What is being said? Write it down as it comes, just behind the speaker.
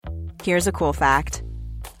Here's a cool fact.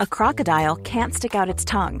 A crocodile can't stick out its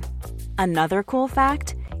tongue. Another cool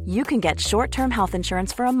fact, you can get short-term health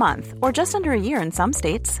insurance for a month or just under a year in some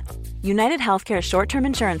states. United Healthcare short-term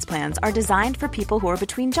insurance plans are designed for people who are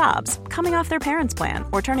between jobs, coming off their parents' plan,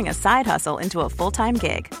 or turning a side hustle into a full-time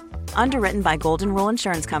gig. Underwritten by Golden Rule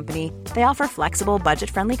Insurance Company, they offer flexible,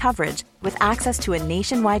 budget-friendly coverage with access to a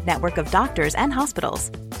nationwide network of doctors and hospitals.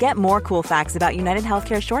 Get more cool facts about United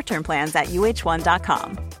Healthcare short-term plans at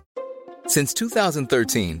uh1.com. Since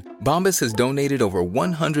 2013, Bombas has donated over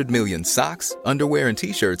 100 million socks, underwear, and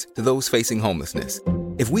T-shirts to those facing homelessness.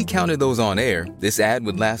 If we counted those on air, this ad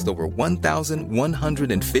would last over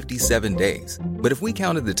 1,157 days. But if we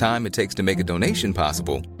counted the time it takes to make a donation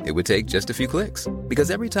possible, it would take just a few clicks. Because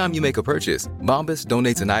every time you make a purchase, Bombas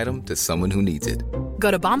donates an item to someone who needs it. Go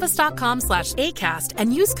to bombas.com/ACAST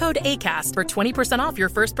and use code ACAST for 20% off your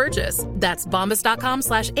first purchase. That's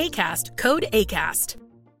bombas.com/ACAST, code ACAST.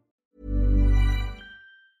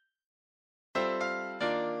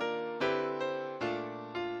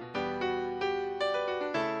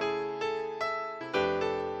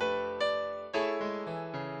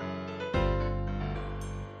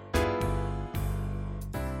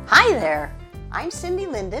 Hi there, I'm Cindy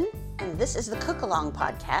Linden, and this is the Cook Along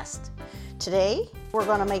Podcast. Today, we're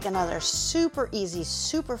going to make another super easy,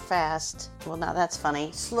 super fast, well, now that's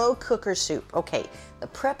funny, slow cooker soup. Okay, the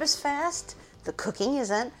prep is fast, the cooking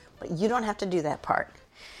isn't, but you don't have to do that part.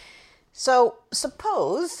 So,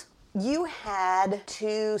 suppose you had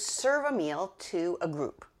to serve a meal to a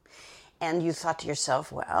group, and you thought to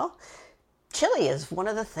yourself, well, chili is one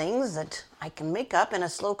of the things that I can make up in a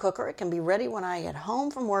slow cooker. It can be ready when I get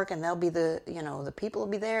home from work, and they'll be the people will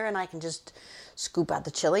be there, and I can just scoop out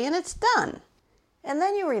the chili and it's done. And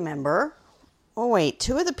then you remember, oh wait,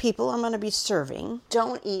 2 of the people I'm going to be serving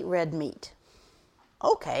don't eat red meat.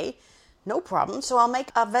 Okay, no problem. So I'll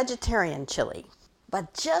make a vegetarian chili.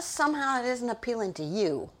 But just somehow it isn't appealing to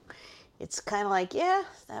you. It's kind of like, yeah,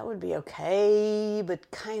 that would be okay,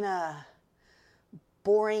 but kind of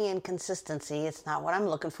boring in consistency. It's not what I'm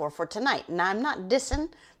looking for tonight. Now, I'm not dissing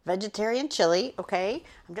vegetarian chili, okay?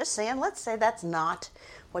 I'm just saying, let's say that's not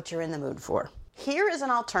what you're in the mood for. Here is an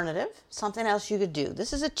alternative, something else you could do.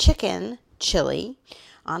 This is a chicken chili.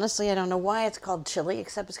 Honestly, I don't know why it's called chili,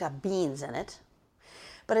 except it's got beans in it.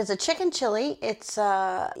 But it's a chicken chili. It's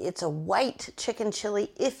a white chicken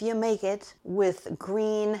chili if you make it with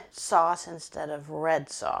green sauce instead of red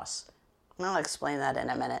sauce. I'll explain that in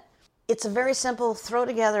a minute. It's a very simple throw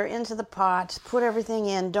together into the pot, put everything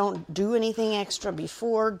in, don't do anything extra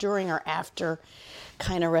before, during, or after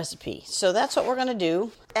kind of recipe. So that's what we're going to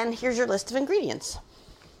do. And here's your list of ingredients.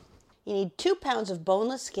 You need 2 pounds of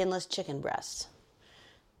boneless, skinless chicken breasts.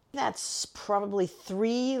 That's probably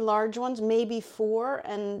 3 large ones, maybe 4.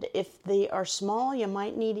 And if they are small, you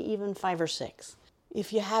might need even 5 or 6.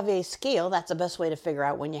 If you have a scale, that's the best way to figure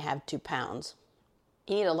out when you have 2 pounds.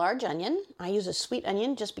 You need a large onion. I use a sweet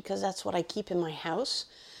onion just because that's what I keep in my house.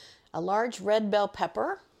 A large red bell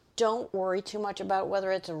pepper. Don't worry too much about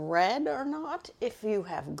whether it's red or not. If you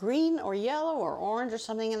have green or yellow or orange or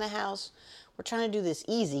something in the house, we're trying to do this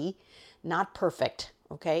easy, not perfect,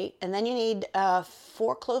 okay? And then you need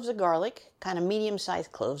 4 cloves of garlic, kind of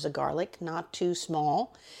medium-sized cloves of garlic, not too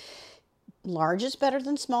small. Large is better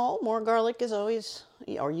than small. More garlic is always,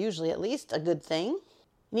 or usually at least, a good thing.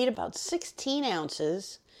 You need about 16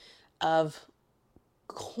 ounces of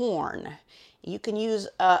corn. You can use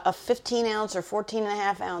a 15 ounce or 14 and a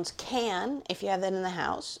half ounce can if you have that in the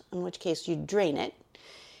house, in which case you drain it.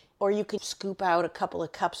 Or you can scoop out a couple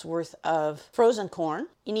of cups worth of frozen corn.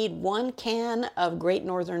 You need 1 can of Great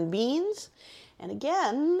Northern beans. And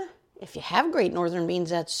again, if you have Great Northern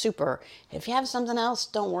beans, that's super. If you have something else,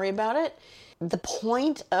 don't worry about it. The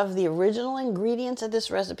point of the original ingredients of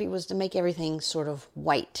this recipe was to make everything sort of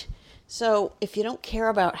white. So if you don't care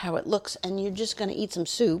about how it looks and you're just going to eat some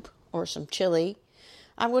soup or some chili,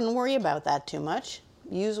 I wouldn't worry about that too much.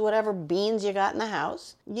 Use whatever beans you got in the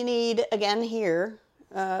house. You need, again here,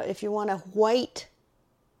 if you want a white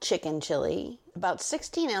chicken chili, about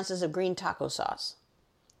 16 ounces of green taco sauce.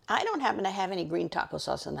 I don't happen to have any green taco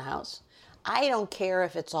sauce in the house. I don't care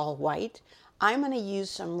if it's all white. I'm going to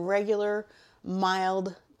use some regular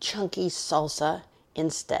mild, chunky salsa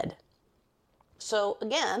instead. So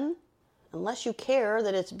again, unless you care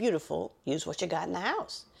that it's beautiful, use what you got in the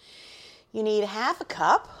house. You need 1/2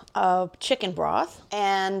 cup of chicken broth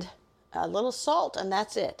and a little salt, and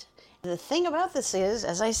that's it. The thing about this is,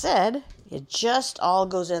 as I said, it just all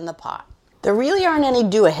goes in the pot. There really aren't any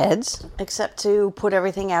do-aheads except to put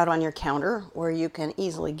everything out on your counter where you can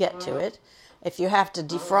easily get to it. If you have to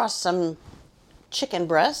defrost some chicken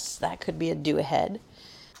breasts, that could be a do-ahead.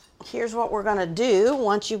 here's what we're going to do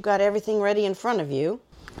once you've got everything ready in front of you,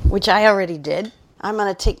 which I already did. I'm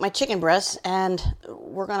going to take my chicken breasts and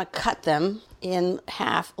we're going to cut them in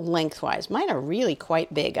half lengthwise. Mine are really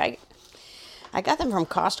quite big. I got them from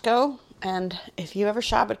Costco, and if you ever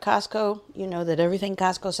shop at Costco, you know that everything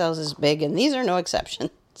Costco sells is big, and these are no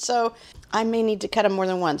exception. So I may need to cut them more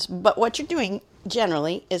than once. But what you're doing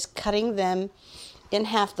generally is cutting them in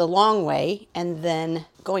half the long way and then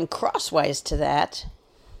going crosswise to that,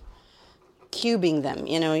 cubing them.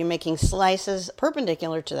 You know, you're making slices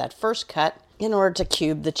perpendicular to that first cut in order to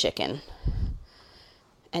cube the chicken.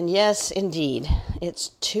 And yes, indeed, it's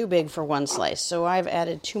too big for one slice, so I've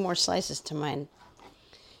added 2 more slices to mine.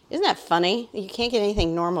 Isn't that funny? You can't get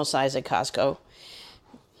anything normal size at Costco.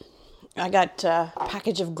 I got a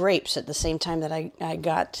package of grapes at the same time that I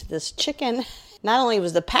got this chicken. Not only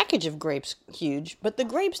was the package of grapes huge, but the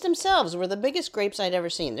grapes themselves were the biggest grapes I'd ever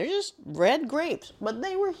seen. They're just red grapes, but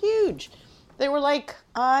they were huge. They were like,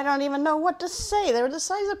 I don't even know what to say. They were the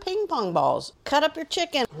size of ping pong balls. Cut up your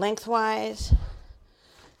chicken lengthwise,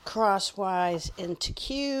 crosswise into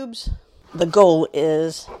cubes. The goal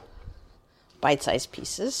is bite-sized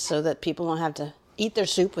pieces so that people don't have to eat their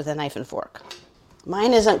soup with a knife and fork.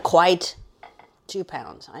 Mine isn't quite 2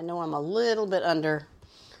 pounds. I know I'm a little bit under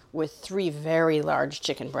with 3 very large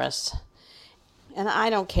chicken breasts. And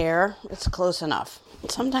I don't care. It's close enough.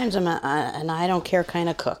 Sometimes I'm an I don't care kind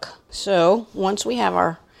of cook. So once we have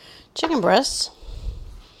our chicken breasts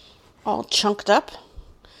all chunked up,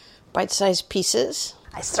 bite-sized pieces,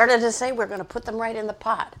 I started to say we're going to put them right in the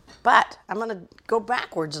pot. But I'm going to go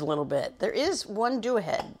backwards a little bit. There is one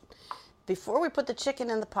do-ahead. Before we put the chicken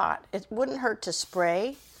in the pot, it wouldn't hurt to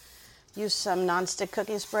spray. Use some nonstick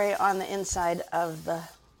cooking spray on the inside of the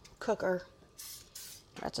cooker.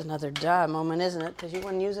 That's another duh moment, isn't it? Because you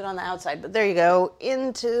wouldn't use it on the outside. But there you go.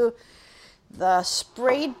 Into the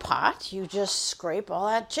sprayed pot, you just scrape all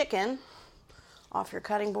that chicken off your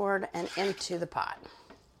cutting board and into the pot.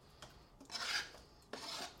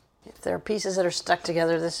 If there are pieces that are stuck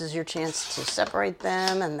together, this is your chance to separate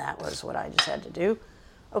them, and that was what I just had to do.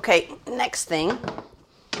 Okay, next thing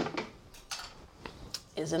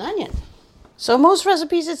is an onion. So most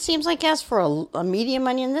recipes, it seems like, ask for a medium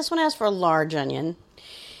onion. This one asks for a large onion.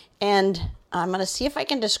 And I'm going to see if I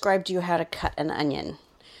can describe to you how to cut an onion.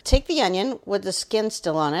 Take the onion with the skin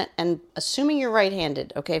still on it, and assuming you're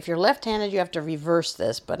right-handed, okay, if you're left-handed, you have to reverse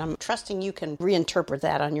this, but I'm trusting you can reinterpret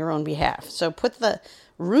that on your own behalf. So put the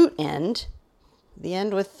root end, the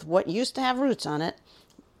end with what used to have roots on it,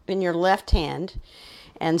 in your left hand,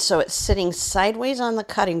 and so it's sitting sideways on the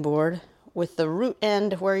cutting board with the root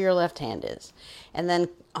end where your left hand is. And then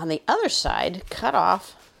on the other side, cut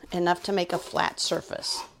off enough to make a flat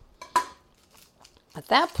surface. At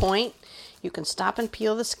that point, you can stop and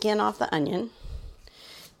peel the skin off the onion.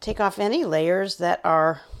 Take off any layers that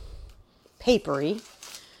are papery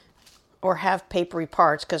or have papery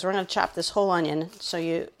parts, because we're going to chop this whole onion, so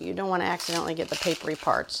you don't want to accidentally get the papery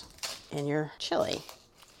parts in your chili.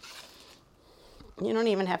 You don't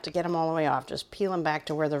even have to get them all the way off. Just peel them back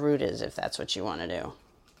to where the root is if that's what you want to do.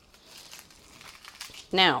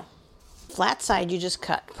 Now, flat side you just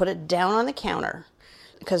cut. Put it down on the counter,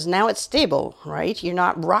 because now it's stable, right? You're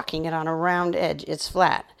not rocking it on a round edge. It's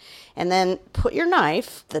flat. And then put your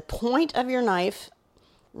knife, the point of your knife,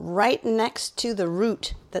 right next to the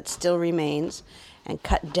root that still remains, and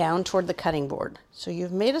cut down toward the cutting board. So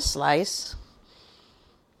you've made a slice.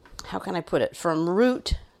 How can I put it? From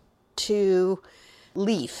root to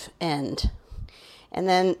leaf end. And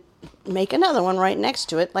then make another one right next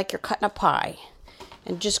to it like you're cutting a pie.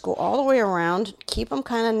 And just go all the way around. Keep them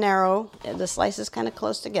kind of narrow. The slices kind of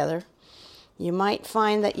close together. You might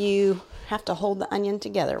find that you have to hold the onion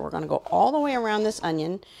together. We're going to go all the way around this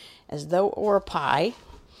onion as though it were a pie,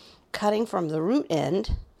 cutting from the root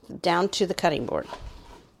end down to the cutting board.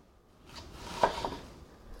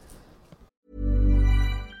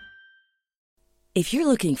 If you're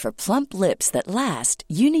looking for plump lips that last,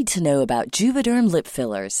 you need to know about Juvederm lip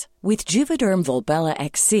fillers. With Juvederm Volbella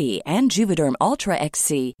XC and Juvederm Ultra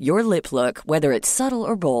XC, your lip look, whether it's subtle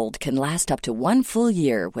or bold, can last up to 1 full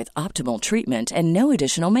year with optimal treatment and no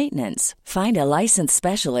additional maintenance. Find a licensed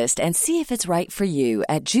specialist and see if it's right for you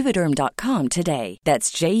at Juvederm.com today.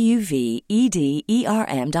 That's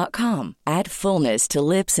JUVEDERM.com. Add fullness to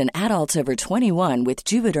lips in adults over 21 with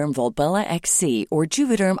Juvederm Volbella XC or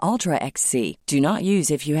Juvederm Ultra XC. Do Do not use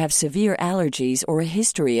if you have severe allergies or a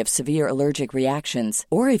history of severe allergic reactions,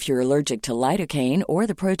 or if you're allergic to lidocaine or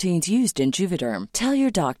the proteins used in Juvederm. Tell your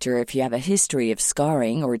doctor if you have a history of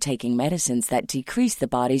scarring or taking medicines that decrease the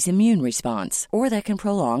body's immune response, or that can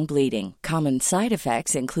prolong bleeding. Common side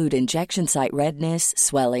effects include injection site redness,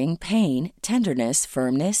 swelling, pain, tenderness,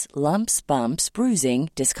 firmness, lumps, bumps, bruising,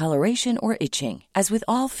 discoloration, or itching. As with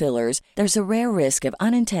all fillers, there's a rare risk of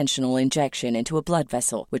unintentional injection into a blood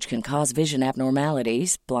vessel, which can cause vision abnormalities,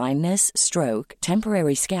 blindness, stroke,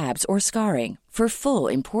 temporary scabs, or scarring. For full,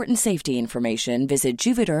 important safety information, visit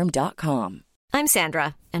Juvederm.com. I'm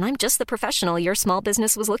Sandra, and I'm just the professional your small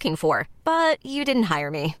business was looking for. But you didn't hire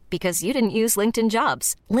me because you didn't use LinkedIn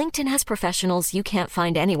Jobs. LinkedIn has professionals you can't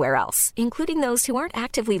find anywhere else, including those who aren't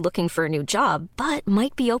actively looking for a new job, but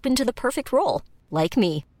might be open to the perfect role, like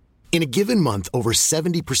me. In a given month, over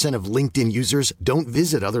 70% of LinkedIn users don't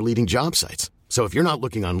visit other leading job sites. So if you're not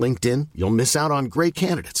looking on LinkedIn, you'll miss out on great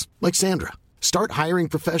candidates like Sandra. Start hiring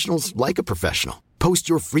professionals like a professional. Post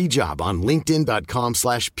your free job on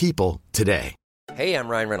linkedin.com/people today. Hey, I'm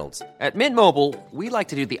Ryan Reynolds. At Mint Mobile, we like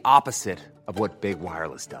to do the opposite of what Big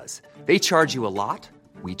Wireless does. They charge you a lot,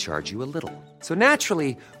 we charge you a little. So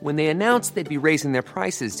naturally, when they announced they'd be raising their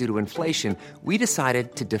prices due to inflation, we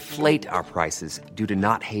decided to deflate our prices due to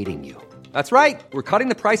not hating you. That's right. We're cutting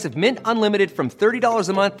the price of Mint Unlimited from $30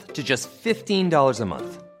 a month to just $15 a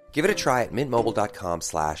month. Give it a try at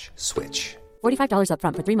mintmobile.com/switch. $45 up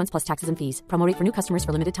front for 3 months plus taxes and fees. Promo rate for new customers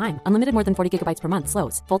for limited time. Unlimited more than 40 gigabytes per month.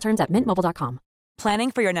 Slows full terms at mintmobile.com.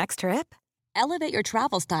 Planning for your next trip? Elevate your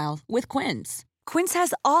travel style with Quince. Quince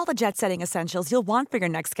has all the jet-setting essentials you'll want for your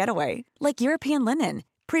next getaway, like European linen,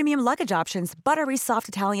 premium luggage options, buttery soft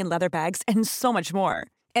Italian leather bags, and so much more.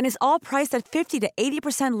 And is all priced at 50 to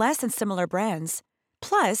 80% less than similar brands.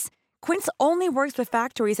 Plus, Quince only works with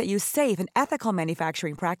factories that use safe and ethical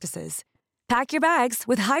manufacturing practices. Pack your bags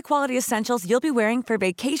with high-quality essentials you'll be wearing for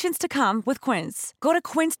vacations to come with Quince. Go to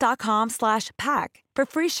quince.com/pack for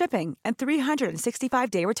free shipping and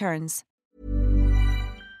 365-day returns.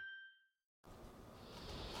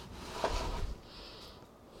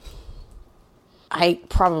 I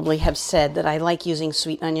probably have said that I like using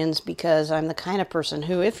sweet onions because I'm the kind of person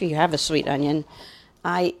who, if you have a sweet onion,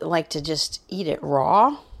 I like to just eat it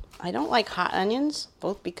raw. I don't like hot onions,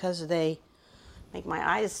 both because they make my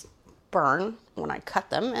eyes burn when I cut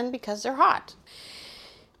them and because they're hot.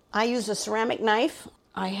 I use a ceramic knife.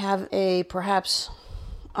 I have a perhaps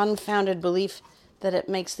unfounded belief that it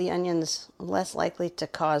makes the onions less likely to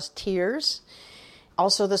cause tears.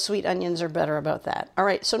 Also, the sweet onions are better about that. All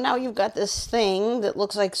right, so now you've got this thing that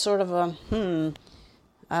looks like sort of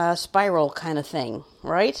a spiral kind of thing,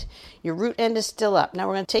 right? Your root end is still up. Now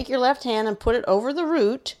we're going to take your left hand and put it over the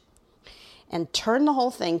root and turn the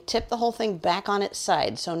whole thing, tip the whole thing back on its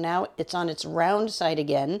side. So now it's on its round side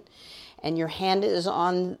again, and your hand is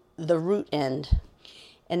on the root end.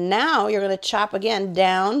 And now you're going to chop again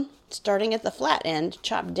down, starting at the flat end,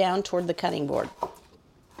 chop down toward the cutting board.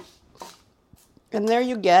 And there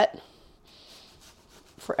you get,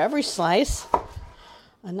 for every slice,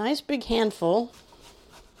 a nice big handful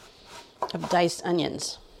of diced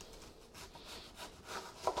onions.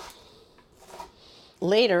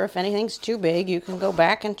 Later, if anything's too big, you can go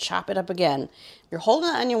back and chop it up again. You're holding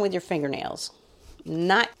the onion with your fingernails,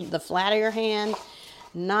 not the flat of your hand,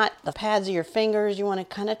 not the pads of your fingers. You want to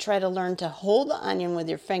kind of try to learn to hold the onion with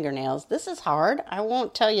your fingernails. This is hard. I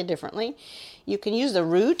won't tell you differently. You can use the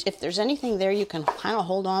root. If there's anything there, you can kind of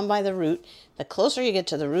hold on by the root. The closer you get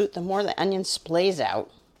to the root, the more the onion splays out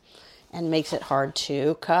and makes it hard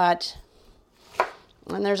to cut.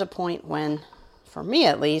 And there's a point when, for me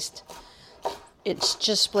at least, it's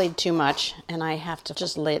just splayed too much and I have to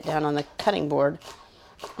just lay it down on the cutting board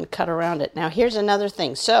and cut around it. Now here's another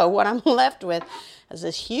thing. So what I'm left with is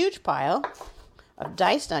this huge pile of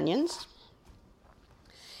diced onions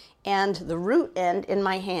and the root end in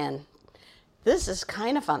my hand. This is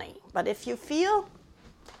kind of funny, but if you feel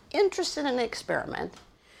interested in an experiment,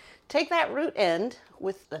 take that root end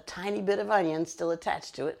with the tiny bit of onion still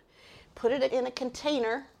attached to it, put it in a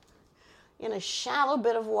container in a shallow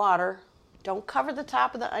bit of water. Don't cover the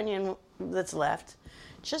top of the onion that's left,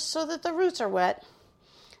 just so that the roots are wet.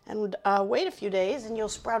 And wait a few days and you'll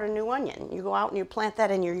sprout a new onion. You go out and you plant that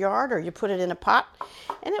in your yard or you put it in a pot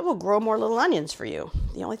and it will grow more little onions for you.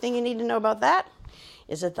 The only thing you need to know about that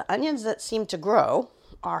is that the onions that seem to grow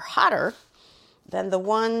are hotter than the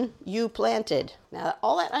one you planted. Now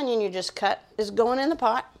all that onion you just cut is going in the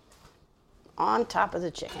pot on top of the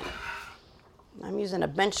chicken. I'm using a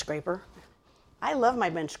bench scraper. I love my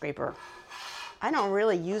bench scraper. I don't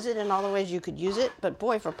really use it in all the ways you could use it, but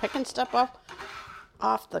boy, for picking stuff up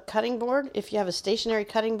off the cutting board. If you have a stationary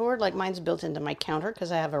cutting board, like mine's built into my counter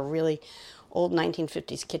because I have a really old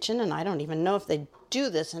 1950s kitchen and I don't even know if they do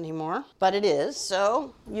this anymore, but it is.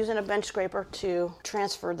 So using a bench scraper to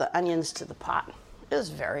transfer the onions to the pot is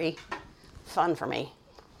very fun for me.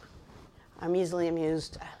 I'm easily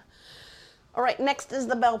amused. All right, next is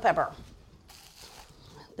the bell pepper.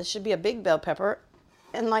 This should be a big bell pepper.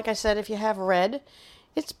 And like I said, if you have red,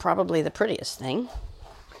 it's probably the prettiest thing.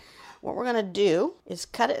 What we're going to do is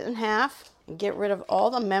cut it in half and get rid of all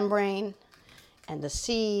the membrane and the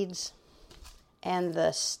seeds and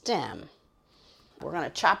the stem. We're going to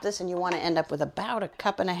chop this, and you want to end up with about 1.5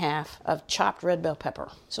 cups of chopped red bell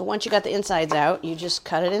pepper. So once you got the insides out, you just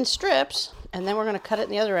cut it in strips, and then we're going to cut it in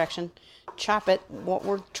the other direction, chop it. What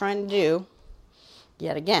we're trying to do,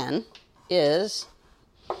 yet again, is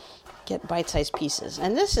get bite-sized pieces.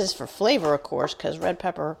 And this is for flavor, of course, because red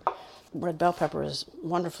bell pepper is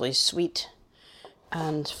wonderfully sweet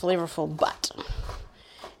and flavorful, but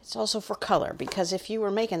it's also for color, because if you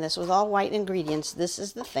were making this with all white ingredients, this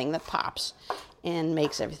is the thing that pops and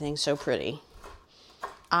makes everything so pretty.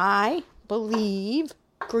 I believe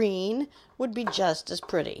green would be just as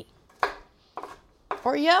pretty.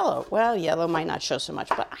 Or yellow. Well, yellow might not show so much,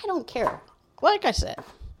 but I don't care. Like I said,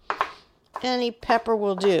 any pepper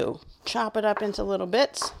will do. Chop it up into little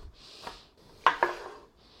bits.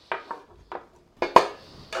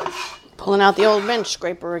 Pulling out the old bench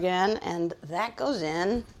scraper again, and that goes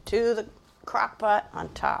in to the crock pot on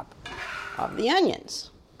top of the onions.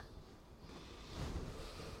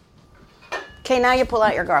 Okay, now you pull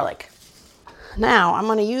out your garlic. Now I'm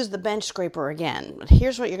going to use the bench scraper again. But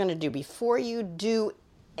here's what you're going to do before you do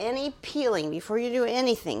any peeling, before you do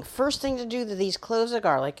anything. First thing to do to these cloves of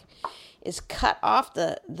garlic is cut off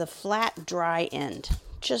the flat, dry end.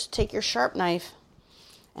 Just take your sharp knife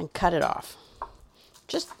and cut it off.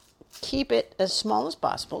 Just keep it as small as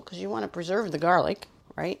possible because you want to preserve the garlic,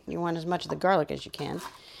 right? You want as much of the garlic as you can.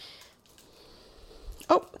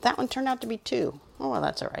 Oh, that one turned out to be 2. Oh, well,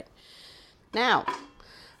 that's all right. Now, I'm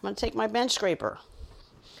going to take my bench scraper,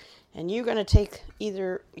 and you're going to take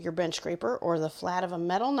either your bench scraper or the flat of a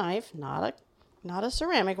metal knife, not a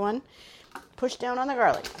ceramic one, push down on the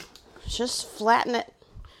garlic. Just flatten it,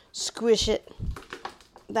 squish it.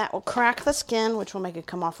 That will crack the skin, which will make it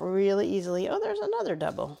come off really easily. Oh, there's another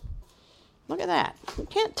double. Look at that. You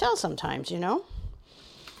can't tell sometimes, you know.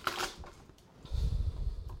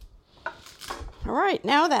 All right,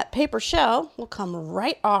 now that paper shell will come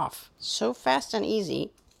right off. So fast and easy.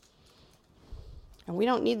 And we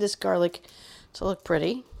don't need this garlic to look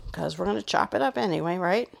pretty because we're going to chop it up anyway,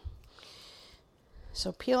 right?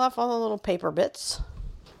 So peel off all the little paper bits.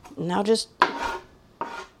 Now just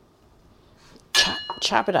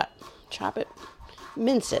chop it up. Chop it.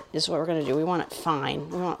 Mince it is what we're going to do. We want it fine.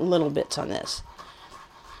 We want little bits on this.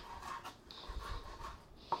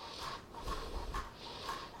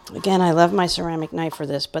 Again, I love my ceramic knife for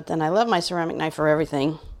this, but then I love my ceramic knife for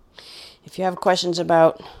everything. If you have questions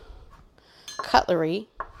about cutlery,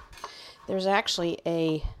 there's actually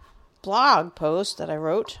a blog post that I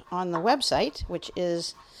wrote on the website, which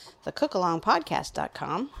is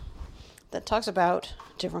thecookalongpodcast.com, that talks about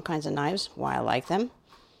different kinds of knives, why I like them.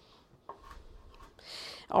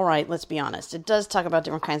 All right, let's be honest. It does talk about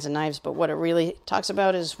different kinds of knives, but what it really talks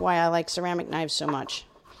about is why I like ceramic knives so much.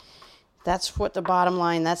 That's what the bottom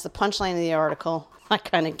line, that's the punchline of the article. I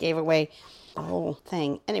kind of gave away the whole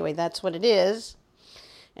thing. Anyway, that's what it is.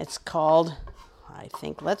 It's called, I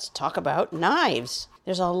think, Let's Talk About Knives.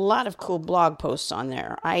 There's a lot of cool blog posts on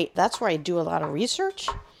there. That's where I do a lot of research.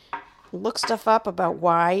 Look stuff up about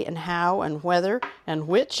why and how and whether and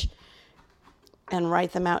which, and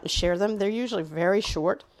write them out and share them. They're usually very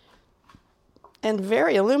short and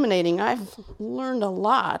very illuminating. I've learned a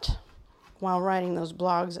lot while writing those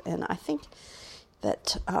blogs, and I think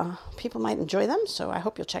that people might enjoy them, so I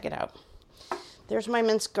hope you'll check it out. There's my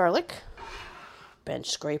minced garlic, bench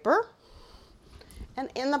scraper, and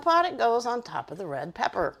in the pot it goes on top of the red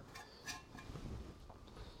pepper.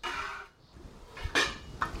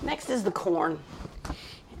 Next is the corn,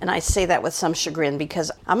 and I say that with some chagrin because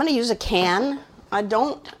I'm going to use a can. I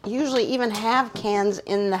don't usually even have cans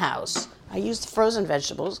in the house. I use the frozen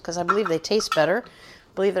vegetables because I believe they taste better.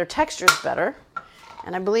 I believe their texture is better,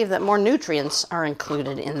 and I believe that more nutrients are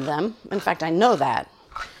included in them. In fact, I know that.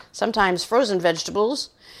 Sometimes frozen vegetables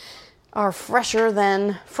are fresher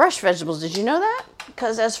than fresh vegetables. Did you know that?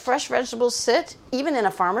 Because as fresh vegetables sit, even in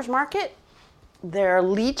a farmer's market, they're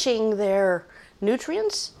leaching their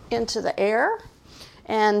nutrients into the air,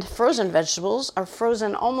 and frozen vegetables are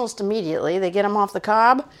frozen almost immediately. They get them off the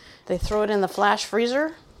cob, they throw it in the flash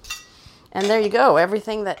freezer, And there you go.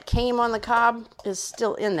 Everything that came on the cob is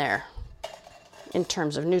still in there in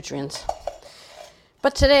terms of nutrients.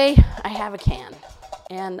 But today I have a can,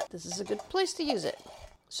 and this is a good place to use it.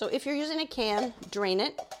 So if you're using a can, drain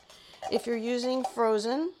it. If you're using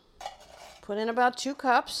frozen, put in about 2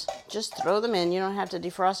 cups. Just throw them in. You don't have to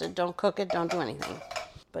defrost it. Don't cook it. Don't do anything.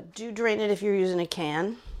 But do drain it if you're using a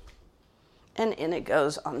can. And in it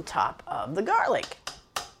goes on top of the garlic.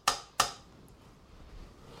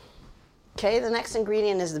 Okay, the next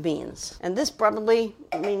ingredient is the beans. And this probably,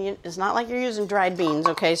 it's not like you're using dried beans,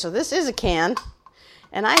 okay? So this is a can.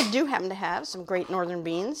 And I do happen to have some Great Northern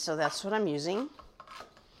beans, so that's what I'm using.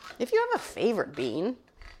 If you have a favorite bean,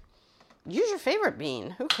 use your favorite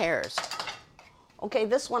bean. Who cares? Okay,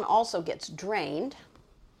 this one also gets drained.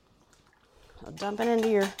 So dump it into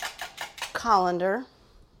your colander.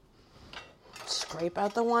 Scrape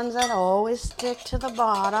out the ones that always stick to the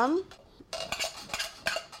bottom.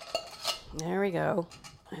 There we go.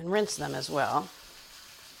 And rinse them as well.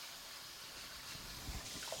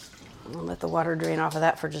 I'll let the water drain off of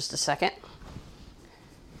that for just a second.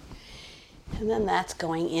 And then that's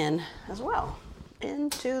going in as well.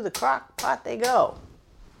 Into the crock pot they go.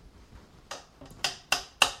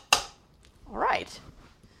 All right.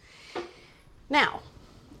 Now,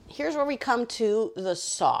 here's where we come to the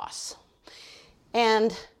sauce.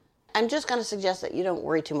 And I'm just going to suggest that you don't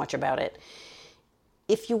worry too much about it.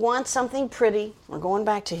 If you want something pretty, we're going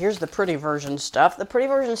back to here's the pretty version stuff. The pretty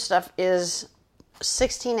version stuff is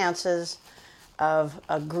 16 ounces of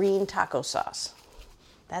a green taco sauce.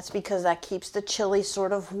 That's because that keeps the chili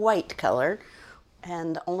sort of white colored,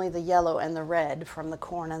 and only the yellow and the red from the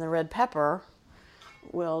corn and the red pepper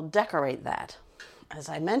will decorate that. As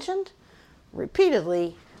I mentioned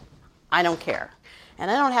repeatedly, I don't care.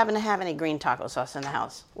 And I don't happen to have any green taco sauce in the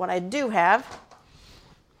house. What I do have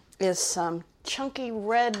is some chunky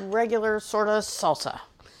red regular sort of salsa.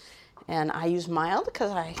 And I use mild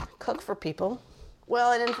because I cook for people.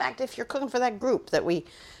 Well, and in fact, if you're cooking for that group that we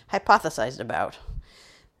hypothesized about,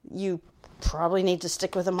 you probably need to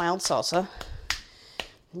stick with a mild salsa.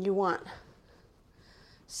 You want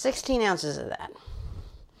 16 ounces of that.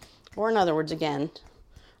 Or in other words, again,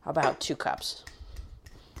 about 2 cups.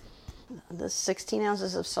 The 16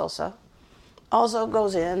 ounces of salsa also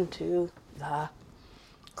goes into the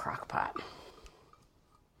crock pot.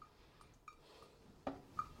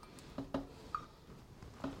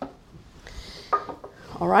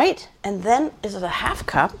 All right, and then is it a 1/2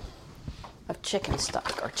 cup of chicken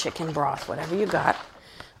stock or chicken broth, whatever you got.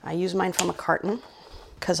 I use mine from a carton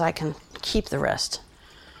because I can keep the rest.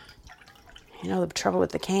 You know, the trouble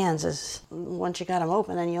with the cans is once you got them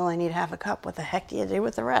open and you only need 1/2 cup, what the heck do you do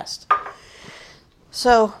with the rest?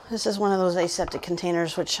 So this is one of those aseptic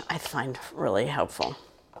containers, which I find really helpful.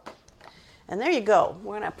 And there you go.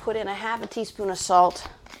 We're going to put in a 1/2 teaspoon of salt,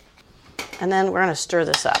 and then we're going to stir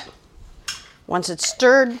this up. Once it's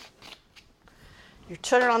stirred, you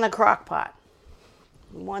turn it on the crock pot.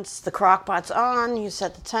 Once the crock pot's on, you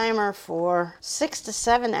set the timer for 6 to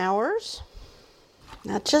 7 hours.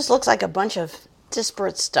 Now it just looks like a bunch of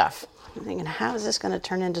disparate stuff. I'm thinking, how is this going to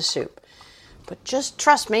turn into soup? But just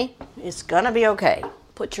trust me, it's going to be okay.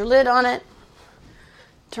 Put your lid on it.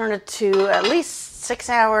 Turn it to at least 6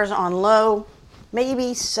 hours on low,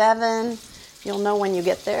 maybe 7. You'll know when you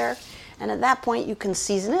get there. And at that point, you can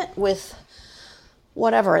season it with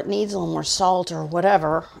whatever it needs, a little more salt or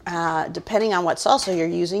whatever. Depending on what salsa you're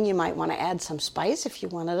using, you might want to add some spice if you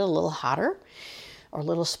want it a little hotter or a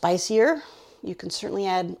little spicier. You can certainly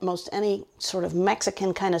add most any sort of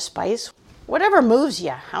Mexican kind of spice. Whatever moves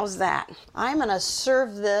you, how's that? I'm going to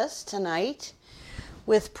serve this tonight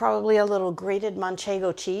with probably a little grated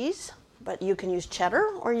Manchego cheese, but you can use cheddar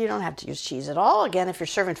or you don't have to use cheese at all. Again, if you're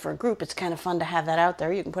serving for a group, it's kind of fun to have that out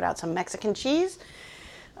there. You can put out some Mexican cheese,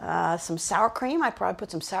 some sour cream. I probably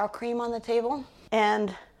put some sour cream on the table.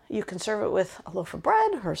 And you can serve it with a loaf of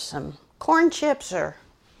bread or some corn chips or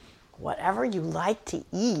whatever you like to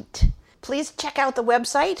eat. Please check out the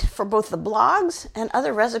website for both the blogs and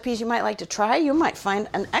other recipes you might like to try. You might find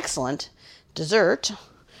an excellent dessert.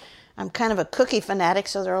 I'm kind of a cookie fanatic,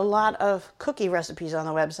 so there are a lot of cookie recipes on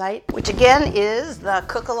the website, which again is the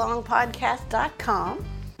cookalongpodcast.com.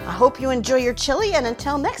 I hope you enjoy your chili, and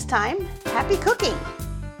until next time, happy cooking.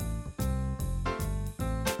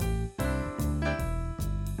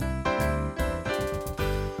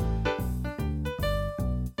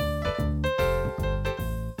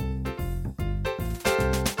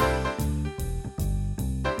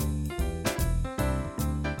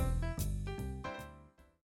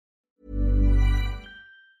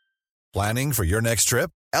 Planning for your next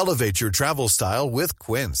trip? Elevate your travel style with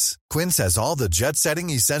Quince. Quince has all the jet-setting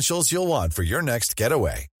essentials you'll want for your next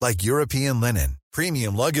getaway, like European linen,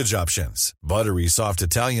 premium luggage options, buttery soft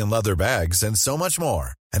Italian leather bags, and so much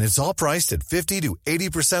more. And it's all priced at 50 to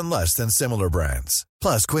 80% less than similar brands.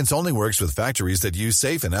 Plus, Quince only works with factories that use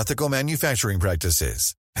safe and ethical manufacturing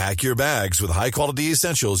practices. Pack your bags with high-quality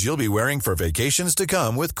essentials you'll be wearing for vacations to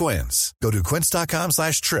come with Quince. Go to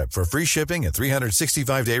quince.com/trip for free shipping and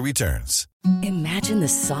 365-day returns. Imagine the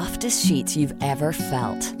softest sheets you've ever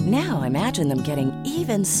felt. Now imagine them getting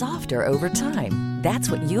even softer over time.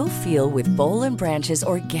 That's what you'll feel with Boll & Branch's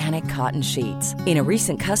organic cotton sheets. In a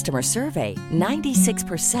recent customer survey,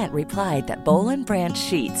 96% replied that Boll & Branch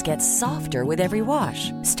sheets get softer with every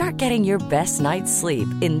wash. Start getting your best night's sleep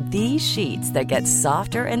in these sheets that get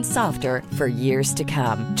softer and softer for years to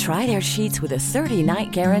come. Try their sheets with a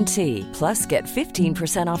 30-night guarantee. Plus, get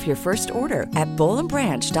 15% off your first order at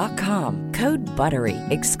bollandbranch.com. Code BUTTERY.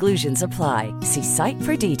 Exclusions apply. See site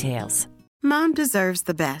for details. Mom deserves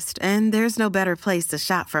the best, and there's no better place to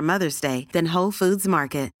shop for Mother's Day than Whole Foods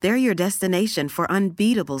Market. They're your destination for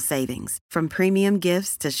unbeatable savings, from premium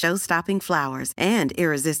gifts to show-stopping flowers and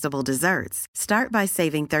irresistible desserts. Start by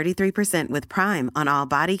saving 33% with Prime on all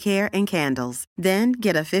body care and candles. Then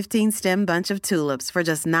get a 15-stem bunch of tulips for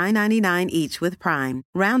just $9.99 each with Prime.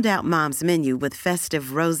 Round out Mom's menu with festive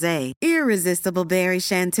rosé, irresistible berry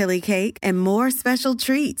chantilly cake, and more special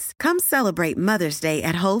treats. Come celebrate Mother's Day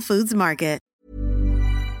at Whole Foods Market.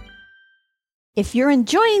 If you're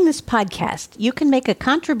enjoying this podcast, you can make a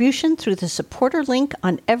contribution through the supporter link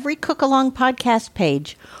on every Cook Along podcast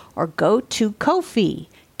page, or go to Ko-fi,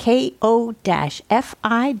 ko-fi.com/the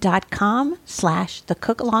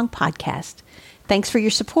Cook Along podcast. Thanks for your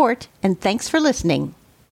support, and thanks for listening.